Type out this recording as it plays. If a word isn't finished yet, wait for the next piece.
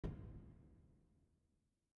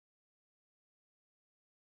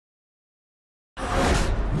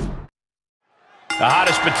The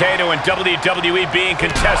hottest potato in WWE being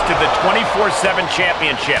contested, the 24/7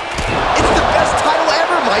 championship. It's the best title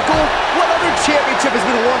ever, Michael. What other championship has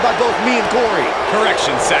been won by both me and Corey?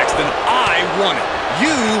 Correction, Saxton. I won it.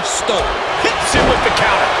 You stole it. Hits him with the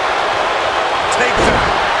counter. Takes him.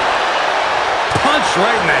 Punch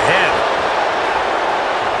right in the head.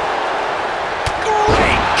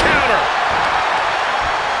 Great counter.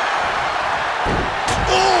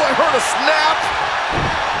 Oh, I heard a snap.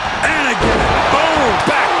 And again. Boom.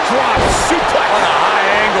 Backdrop suplex. On a high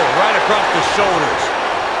angle, right across the shoulders.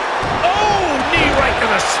 Oh, knee right to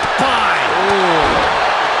the spine.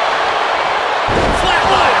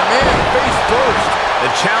 Flatline. Oh, man, face first.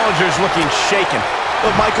 The challenger's looking shaken.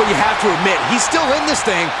 But, Michael, you have to admit, he's still in this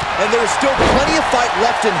thing, and there's still plenty of fight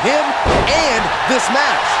left in him and this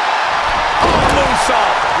match. Oh,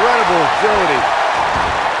 moonsault. Incredible agility.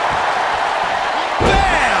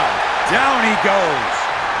 Bam! Down he goes.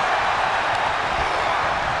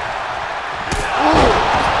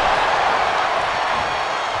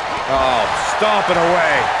 Oh, stomping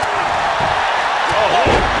away. Oh,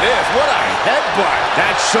 this, what a headbutt.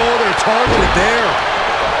 That shoulder targeted there.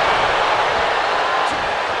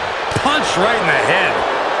 Punch right in the head.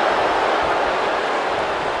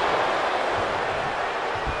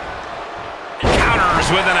 Counters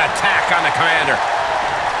with an attack on the commander.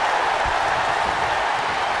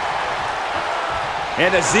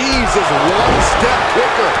 And Azeez is one step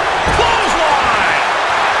quicker. Clothesline!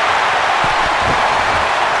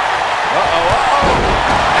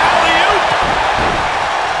 Alley-oop!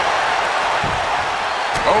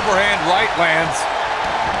 Overhand right lands.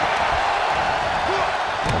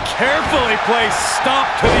 Carefully placed stomp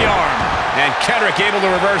to the arm. And Kendrick able to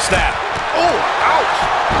reverse that. Oh, ouch!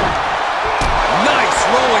 Nice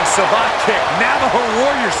rolling savate kick, Navajo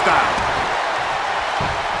Warrior style.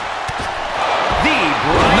 The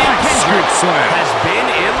Brian Kendrick slam has been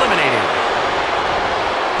eliminated.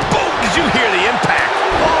 Boom! Did you hear the impact?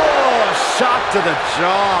 Oh, a shot to the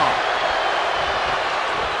jaw.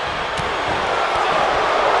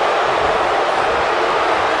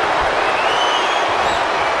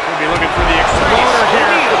 We'll be looking for the exploder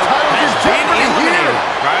here. The title is jeopardy here.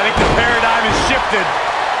 I think the paradigm has shifted.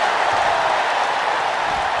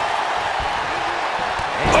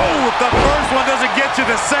 Oh, if the first one doesn't get you,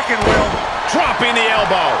 the second will. Dropping the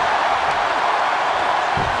elbow.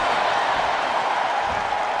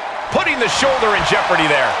 Putting the shoulder in jeopardy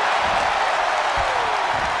there.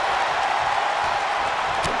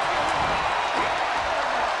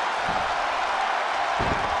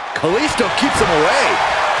 Kalisto keeps him away.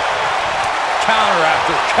 Counter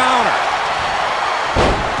after counter.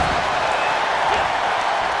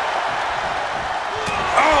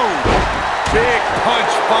 Oh, big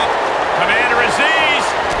punch bump. Commander Azeez.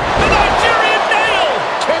 The Nigerian nail.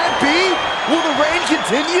 Can it be? Will the reign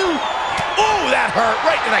continue? Ooh, that hurt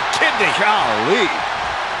right to the kidney. Golly.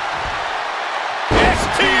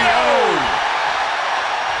 STO.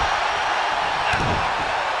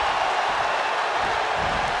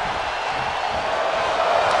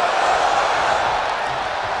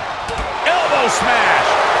 Elbow smash.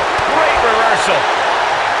 Great reversal.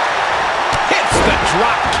 Hits the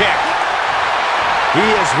drop kick. He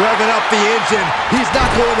is revving up the engine. He's not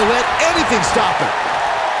going to let anything stop him.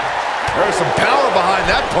 There's some power behind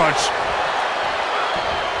that punch.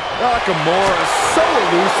 Nakamura is so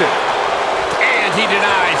elusive. And he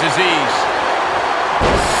denies Azeez.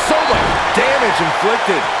 So much damage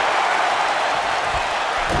inflicted.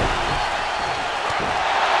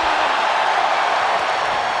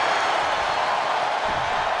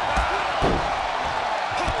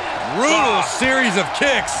 Brutal series of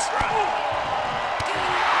kicks.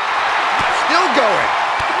 Still going.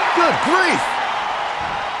 Good grief.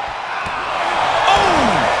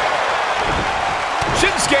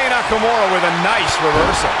 Shinsuke Nakamura with a nice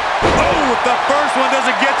reversal. Oh, if the first one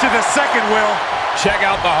doesn't get you, the second will. Check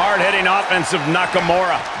out the hard-hitting offense of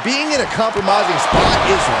Nakamura. Being in a compromising spot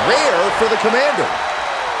is rare for the commander.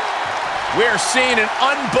 We're seeing an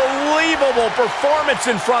unbelievable performance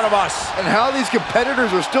in front of us. And how these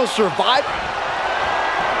competitors are still surviving.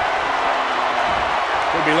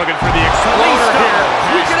 We'll be looking for the exploder here.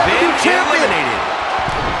 We could have a new champion.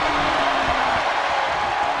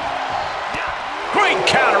 Great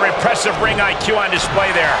counter, impressive ring IQ on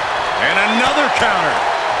display there. And another counter.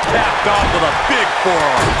 Tapped off with a big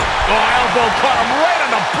forearm. Oh, elbow caught him right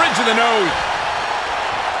on the bridge of the nose.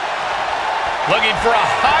 Looking for a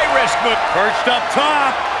high-risk move. Perched up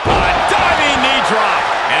top. A diving knee drop.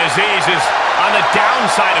 And Azeez is on the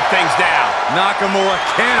downside of things now. Nakamura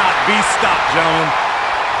cannot be stopped, gentlemen.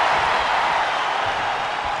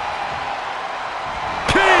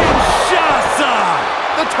 Kinshasa!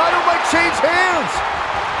 change hands.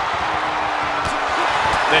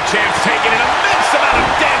 The champ's taking an immense amount of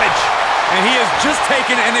damage. And he has just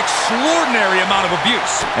taken an extraordinary amount of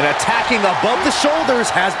abuse. And attacking above the shoulders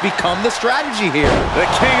has become the strategy here. The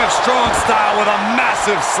king of strong style with a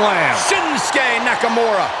massive slam. Shinsuke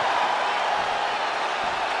Nakamura.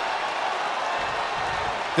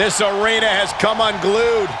 This arena has come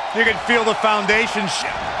unglued. You can feel the foundation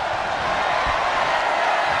shift.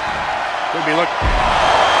 Could be look.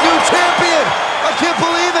 New champion! I can't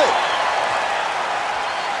believe it!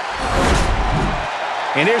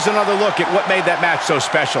 And here's another look at what made that match so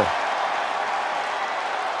special.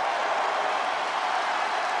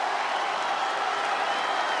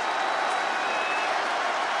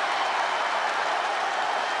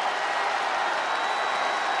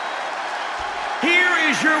 Here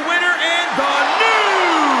is your winner and the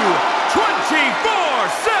new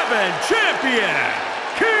 24/7 champion,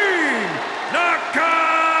 King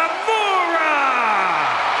Nakamura!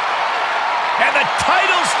 And the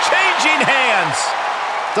title's changing hands.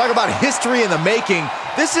 Talk about history in the making.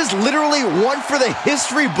 This is literally one for the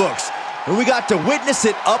history books. And we got to witness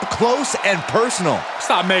it up close and personal.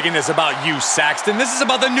 Stop making this about you, Saxton. This is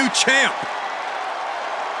about the new champ.